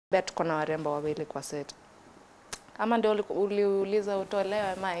bet kuna warembo wawili kwa set. Ama ndio uliuliza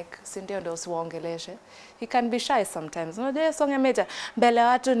utolewe mic, si ndio ndio usiwaongeleshe. He can be shy sometimes. Unajua song ya Meja, mbele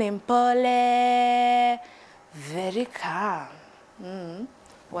watu ni mpole, very calm.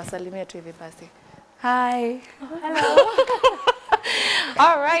 Wasalimie tu hivi basi. Hi. Hello.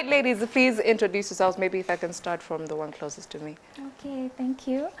 All right, ladies, please introduce yourselves. Maybe if I can start from the one closest to me. Okay, thank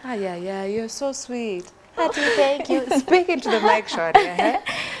you. Ah, yeah, you're so sweet. Thank you. Speak into the mic, Shorty.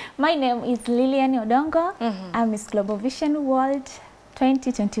 My name is Lilian Odongo. I'm Miss Global Vision World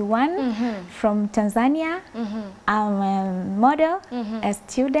 2021 from Tanzania. I'm a model, a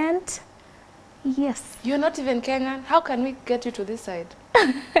student. Yes. You're not even Kenyan. How can we get you to this side?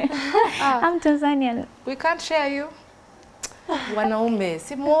 I'm Tanzanian. We can't share you. Wanaume,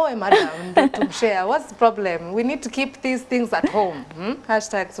 si moe madam, ndo tumshare. What's the problem? We need to keep these things at home.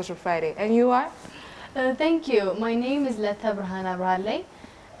 Hashtag Social Friday. And you are? Thank you. My name is Letebrhan Abrehaley.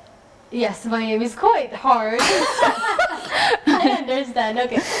 Yes, my name is quite hard. I understand.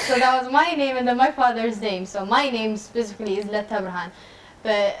 Okay, so that was my name and then my father's name. So my name specifically is Letebrhan,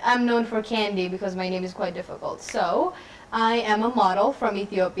 but I'm known for Candy because my name is quite difficult. So I am a model from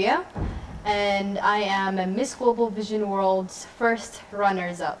Ethiopia, and I am a Miss Global Vision World's first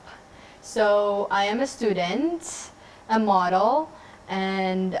runners-up. So I am a student, a model,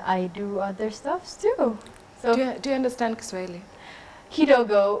 and I do other stuffs too. So do you understand Kiswahili?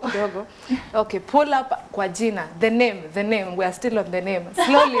 Kidogo. Kidogo. Okay, pull up kwa jina. The name. We are still on the name.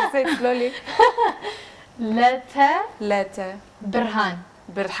 Slowly, say it slowly. Letebrhan.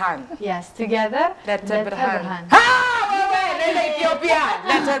 Berhan. Yes, together. Letebrhan. Ethiopia.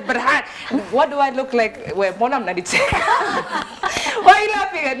 Letebrhan. What do I look like? Wait, Why are you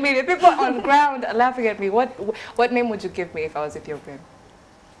laughing at me? The people on ground are laughing at me. What name would you give me if I was Ethiopian?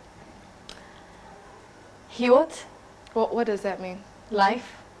 Hiwot. What does that mean?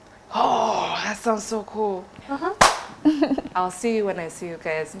 Life. Oh, that sounds so cool. I'll see you when I see you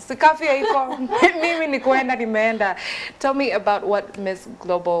guys. Tell me about what Miss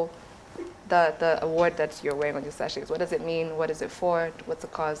Global, the award that you're wearing on your sashes. What does it mean? What is it for? What's the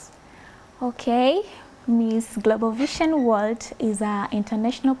cause? Okay, Miss Global Vision World is an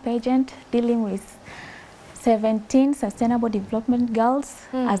international pageant dealing with 17 Sustainable Development Goals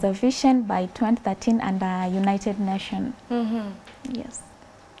as a vision by 2013 under United Nations. Yes.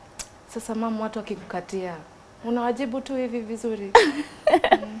 Sasa mama watu wakikukatia, unawajibu tu hivi vizuri.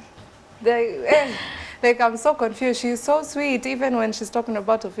 Like I'm so confused. She's so sweet even when she's talking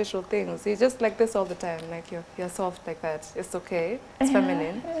about official things. You're just like this all the time. Like you're soft like that. It's okay. It's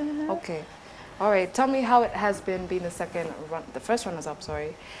feminine. Okay. All right, tell me how it has been being the first runners-up,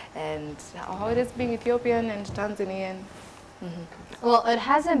 sorry, and how it is being Ethiopian and Tanzanian. Well, it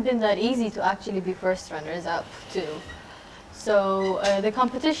hasn't been that easy to actually be first runners-up too. So the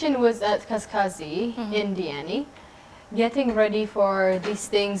competition was at Kaskazi in Diani. Getting ready for these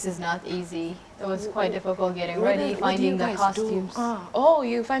things is not easy. It was quite difficult getting ready, finding the costumes. Oh,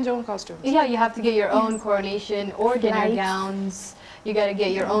 you find your own costumes? Yeah, you have to get your own coronation or dinner gowns. You got to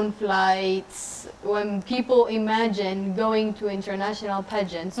get your own flights. When people imagine going to international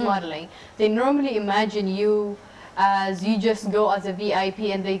pageants, modeling, they normally imagine you as you just go as a VIP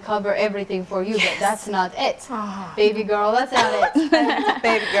and they cover everything for you, but that's not it. Baby girl, that's not it.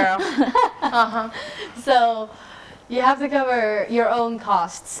 Baby girl. So you have to cover your own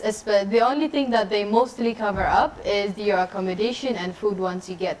costs. The only thing that they mostly cover up is your accommodation and food once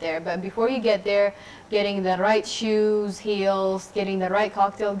you get there. But before you get there, getting the right shoes, heels, getting the right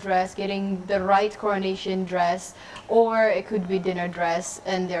cocktail dress, getting the right coronation dress, or it could be dinner dress,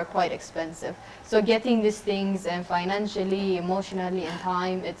 and they're quite expensive. So getting these things and financially, emotionally, and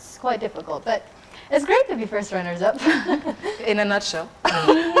time, it's quite difficult. But it's great to be first runners-up. In a nutshell.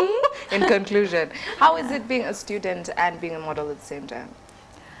 In conclusion, how is it being a student and being a model at the same time?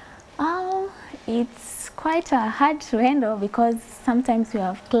 It's quite hard to handle because sometimes you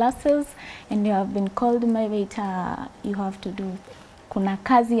have classes and you have been called, maybe you have to do kuna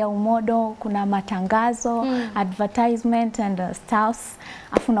kazi ya umodo, kuna matangazo, advertisement and stuffs.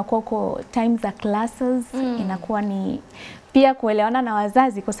 Afu unakuwa kwa times za classes, inakuwa ni pia kuelewana na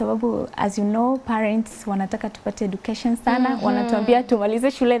wazazi kwa sababu as you know parents wanataka tupate education sana, wanatuambia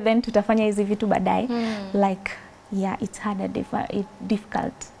tumalize shule then tutafanya hizi vitu baadaye. Like yeah, it's harder,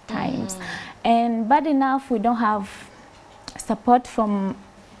 difficult times. And bad enough we don't have support from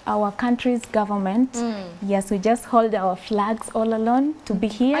our country's government. Yes, we just hold our flags all alone to be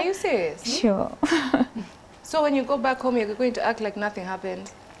here. Are you serious? Sure. So when you go back home, you're going to act like nothing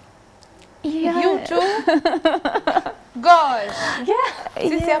happened? Yeah. You too? Gosh. Yeah.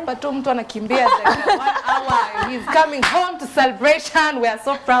 Sisi hapa tu mtu anakimbia like 1 hour. He's coming home to celebration. We are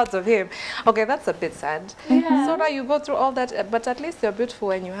so proud of him. Okay, that's a bit sad. Yeah. So now you go through all that, but at least you're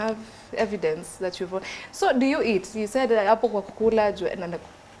beautiful and you have evidence that you've... So do you eat? You said hapo kwa kukula, and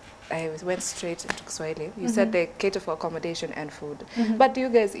I went straight into Kiswahili. You said they cater for accommodation and food. But do you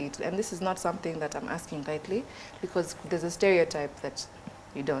guys eat? And this is not something that I'm asking lightly, because there's a stereotype that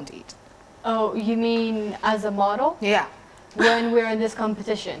you don't eat. Oh, you mean as a model? Yeah. When we're in this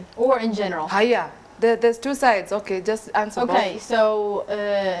competition, or in general? Yeah. There's two sides. Okay, just answer Okay, both. so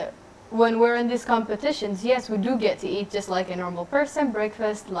when we're in these competitions, yes, we do get to eat just like a normal person,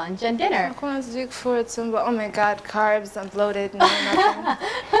 breakfast, lunch, and dinner. Oh my God, carbs, I'm bloated, no,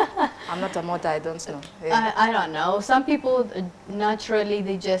 nothing. I'm not a model, I don't know. Yeah. I don't know. Some people, naturally,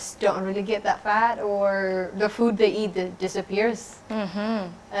 they just don't really get that fat, or the food they eat disappears.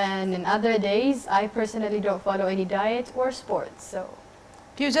 And in other days, I personally don't follow any diet or sports, so...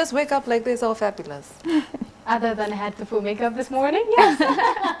 You just wake up like this, all fabulous. Other than I had to put makeup this morning, yes.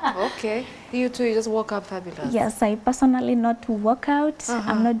 Okay. You too, you just woke up fabulous. Yes, I personally not to work out.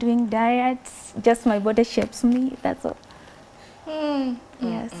 I'm not doing diets. Just my body shapes me. That's all.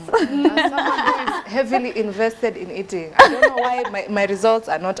 Yes. As someone who is heavily invested in eating, I don't know why my results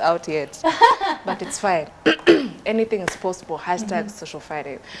are not out yet, but it's fine. Anything is possible. Hashtag Social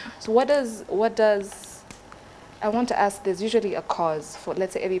Friday. So what does I want to ask, there's usually a cause for,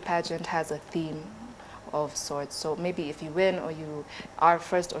 let's say every pageant has a theme of sorts. So maybe if you win or you are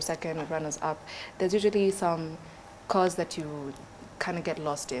first or second runners up, there's usually some cause that you kind of get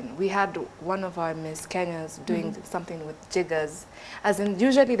lost in. We had one of our Miss Kenyas doing something with jiggers, as in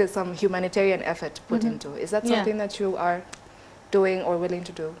usually there's some humanitarian effort put into. Is that something that you are doing or willing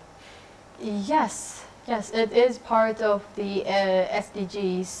to do? Yes, yes, it is part of the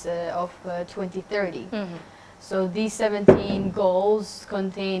SDGs of 2030. So these 17 goals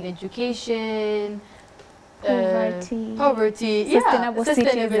contain education, poverty, sustainable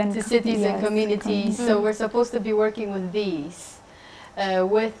cities and communities. So we're supposed to be working with these,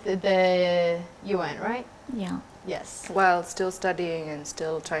 with the UN, right? Yeah. Yes. While still studying and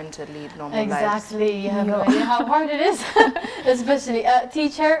still trying to lead normal lives. Exactly. You have no idea how hard it is, especially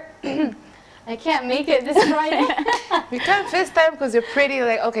teacher. I can't make it this Friday. We can't FaceTime because you're pretty,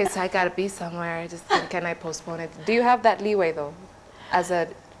 like, okay, so I gotta be somewhere. Just can I postpone it? Do you have that leeway though, as a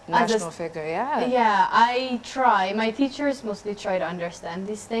national figure? Yeah. Yeah, I try. My teachers mostly try to understand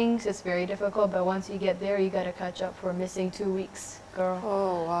these things. It's very difficult, but once you get there, you gotta catch up for missing 2 weeks, girl.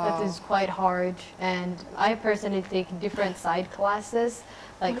 Oh wow. That is quite hard. And I personally take different side classes.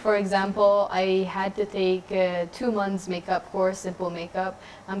 Like, for example, I had to take 2 months makeup course, simple makeup.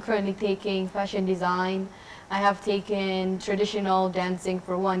 I'm currently taking fashion design. I have taken traditional dancing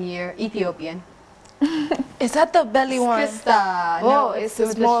for 1 year, Ethiopian. Is that the belly one? Krista. Oh, No, it's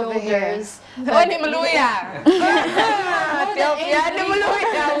with the more over here. shoulders. Oh, ni Maluya. Ethiopia, ni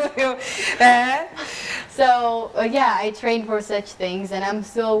Maluya. So, yeah, I train for such things, and I'm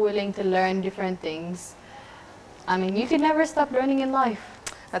still willing to learn different things. I mean, you can never stop learning in life.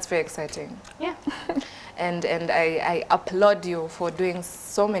 That's very exciting. Yeah. And I applaud you for doing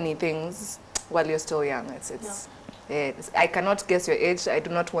so many things while you're still young. I cannot guess your age. I do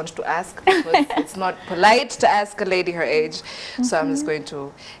not want to ask because it's not polite to ask a lady her age. So I'm just going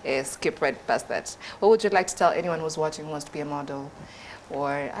to skip right past that. What would you like to tell anyone who's watching who wants to be a model?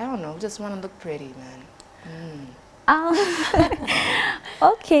 Or, I don't know, just want to look pretty, man.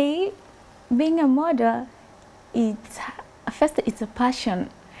 Okay, being a model, first it's a passion.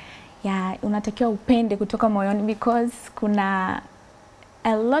 Yeah, unatakiwa upende kutoka moyoni, because kuna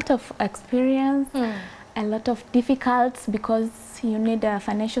a lot of experience, a lot of difficulties, because you need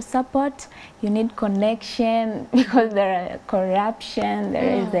financial support, you need connection, because there are corruption,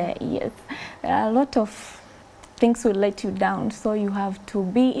 there is a lot of things will let you down. So you have to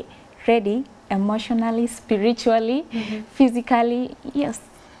be ready emotionally, spiritually, physically. Yes.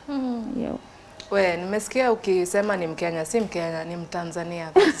 Yeah. We, nimesikia ukisema ni Mkenya, si Mkenya, ni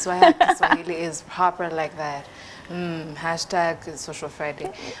Mtanzania. That's why Kiswahili is proper like that. Hashtag Social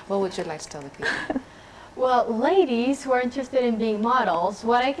Friday. What would you like to tell the people? Well, ladies who are interested in being models,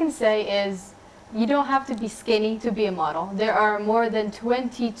 what I can say is you don't have to be skinny to be a model. There are more than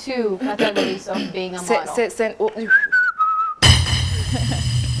 22 categories of being a model.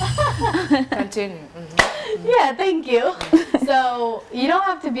 Continue. Yeah, thank you. So you don't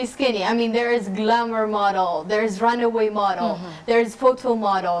have to be skinny. I mean, there is glamour model, there's runaway model, there's photo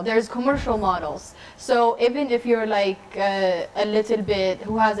model, there's commercial models. So even if you're like a little bit,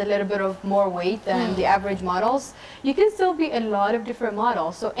 who has a little bit of more weight than the average models, you can still be a lot of different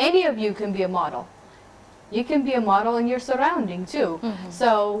models. So any of you can be a model. You can be a model in your surrounding too.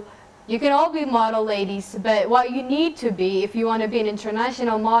 So you can all be model ladies, but what you need to be, if you want to be an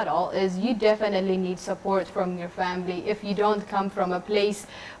international model, is you definitely need support from your family. If you don't come from a place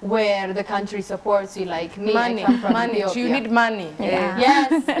where the country supports you, like me, money, I come from money. Ethiopia. You need money. Yeah.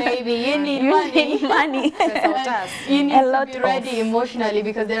 Yes, baby, you need money. money. You need A to lot be ready emotionally,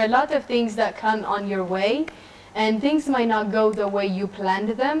 because there are a lot of things that come on your way, and things might not go the way you planned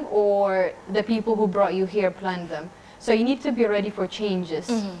them, or the people who brought you here planned them. So you need to be ready for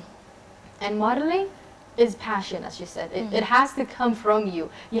changes. And modeling is passion, as you said. It has to come from you.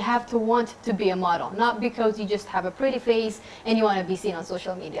 You have to want to be a model, not because you just have a pretty face and you want to be seen on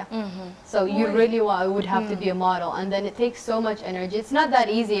social media. So you really would have to be a model, and then it takes so much energy. It's not that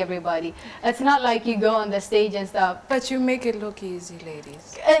easy, everybody. It's not like you go on the stage and stuff. But you make it look easy,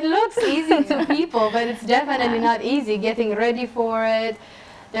 ladies. It looks easy to people, but it's definitely not easy getting ready for it.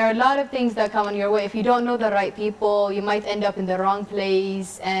 There are a lot of things that come on your way. If you don't know the right people, you might end up in the wrong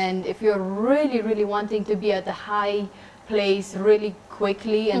place. And if you're really, really wanting to be at the high place really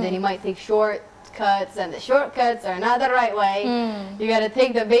quickly, and then you might take shortcuts, and the shortcuts are not the right way. You got to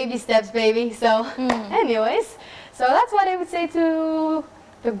take the baby steps, baby. So anyways, so that's what I would say to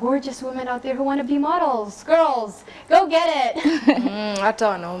the gorgeous women out there who want to be models. Girls, go get it. I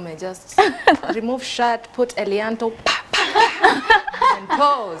don't know, me. Just remove shirt, put Elianto, and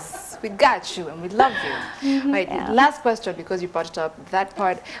pose. We got you and we love you. Right, last question, because you brought it up, that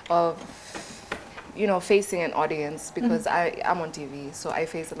part of, you know, facing an audience, because I'm on TV, so I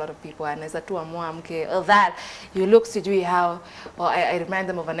face a lot of people, and there's a that you look sijui how, or I remind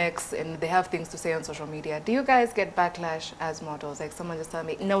them of an ex, and they have things to say on social media. Do you guys get backlash as models? Like someone just tell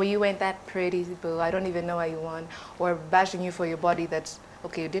me, no, you ain't that pretty, boo, I don't even know how you won, or bashing you for your body that,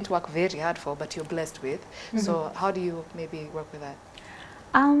 okay, you didn't work very hard for, but you're blessed with. So how do you maybe work with that?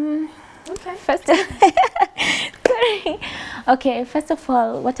 Okay. First of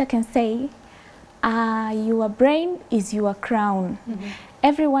all, what I can say, your brain is your crown.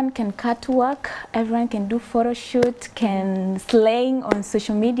 Everyone can catwalk, everyone can do photo shoot, can slang on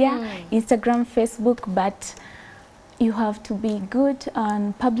social media, Instagram, Facebook, but you have to be good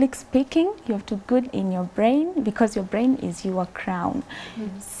on public speaking. You have to be good in your brain, because your brain is your crown.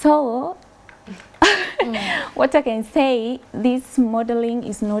 So what I can say, this modeling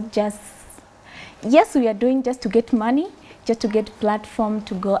is not just, yes, we are doing just to get money, just to get platform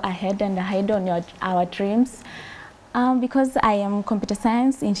to go ahead and ahead on our dreams. Because I am computer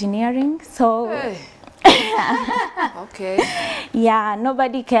science engineering, so Okay. yeah,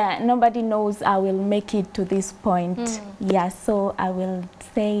 nobody knows I will make it to this point. Yeah, so I will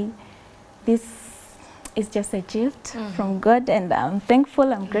say this is just a gift from God, and I'm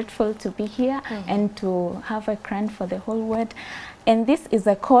thankful, I'm grateful to be here and to have a grant for the whole world. And this is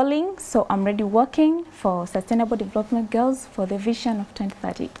a calling, so I'm already working for Sustainable Development Girls for the vision of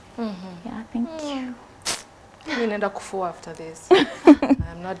 2030. Yeah, thank you. We need a kufu after this.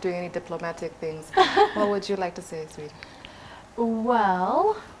 I'm not doing any diplomatic things. What would you like to say, sweetie?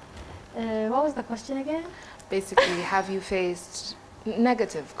 Well, what was the question again? Basically, have you faced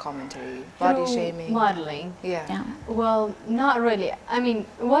negative commentary, body Through shaming? modeling. Yeah. Well, not really. I mean,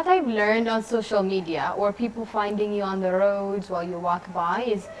 what I've learned on social media, or people finding you on the roads while you walk by,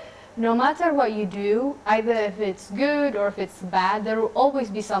 is no matter what you do, either if it's good or if it's bad, there will always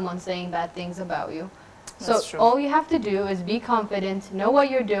be someone saying bad things about you. So That's true. all you have to do is be confident, know what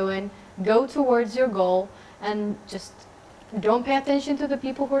you're doing, go towards your goal, and just don't pay attention to the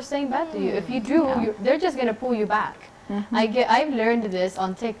people who are saying bad to you. If you do, they're just going to pull you back. I've learned this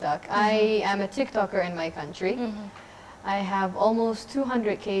on TikTok. I am a TikToker in my country. I have almost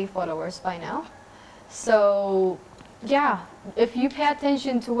 200K followers by now. So yeah, if you pay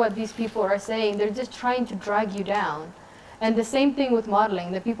attention to what these people are saying, they're just trying to drag you down. And the same thing with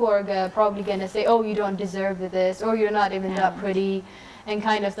modeling. The people are probably going to say, oh, you don't deserve this, or you're not even that pretty, and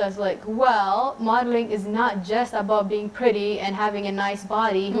kind of stuff like, well, modeling is not just about being pretty and having a nice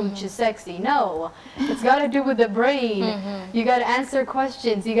body, which is sexy. No, it's got to do with the brain. You got to answer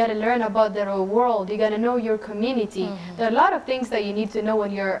questions. You got to learn about the real world. You got to know your community. There are a lot of things that you need to know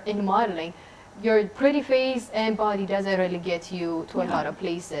when you're in modeling. Your pretty face and body doesn't really get you to a lot of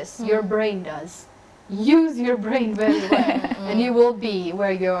places. Your brain does. Use your brain very well, and you will be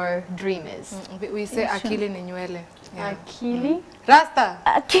where your dream is. We say akili ni nywele. Yeah. Akili. Rasta.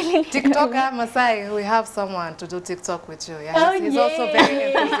 Akili. TikToker Masai, we have someone to do TikTok with you. Yeah, Oh, he's also very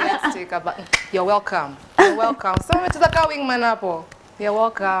yay. enthusiastic about. You're welcome. You're welcome. So to the wingman apple. You're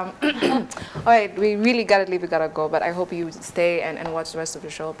welcome. All right, we really gotta leave. We gotta go, but I hope you stay and watch the rest of the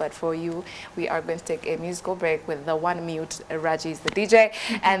show. But for you, we are going to take a musical break with the one mute. Raji is the DJ,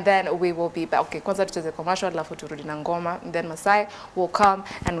 and then we will be back. Okay, concert to the commercial. Lafu turudi na ngoma. Then Masai will come,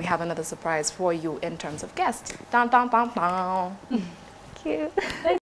 and we have another surprise for you in terms of guests. Down, down, down, down. Thank you.